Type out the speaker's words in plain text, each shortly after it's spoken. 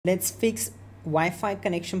Let's fix Wi-Fi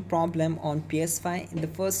connection problem on PS5. In the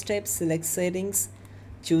first step, select settings,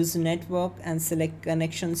 choose network and select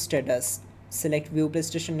connection status. Select view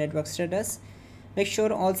PlayStation network status. Make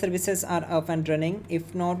sure all services are up and running.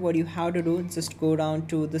 If not, what you have to do, just go down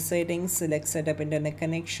to the settings, select setup internet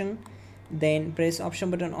connection, then press option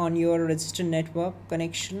button on your registered network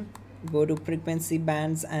connection, go to frequency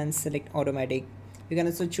bands and select automatic. You can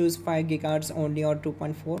also choose 5 GHz only or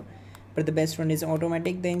 2.4, but the best one is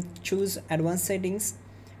automatic. Then choose advanced settings.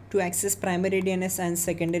 To access primary DNS and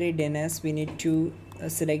secondary DNS, we need to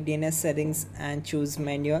select DNS settings and choose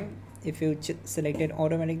manual. If you selected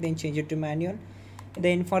automatic, then change it to manual.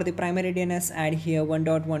 Then for the primary DNS, add here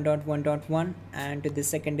 1.1.1.1, and to the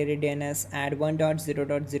secondary DNS add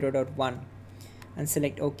 1.0.0.1 and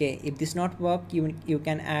select OK. If this not work, you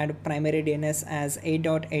can add primary DNS as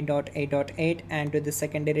 8.8.8.8 and to the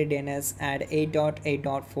secondary DNS add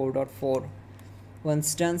 8.8.4.4.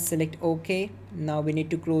 Once done, select OK. Now we need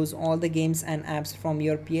to close all the games and apps from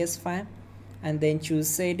your PS5 and then choose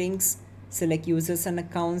settings, select users and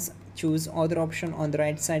accounts, choose other option on the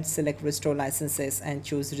right side, select restore licenses and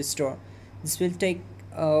choose restore. This will take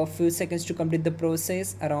a few seconds to complete the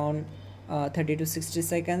process, around 30 to 60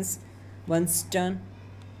 seconds. Once done,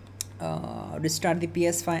 restart the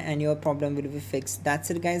PS5 and your problem will be fixed.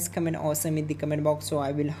 That's it guys. Comment awesome in the comment box, so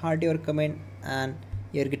I will heart your comment and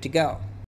you're good to go.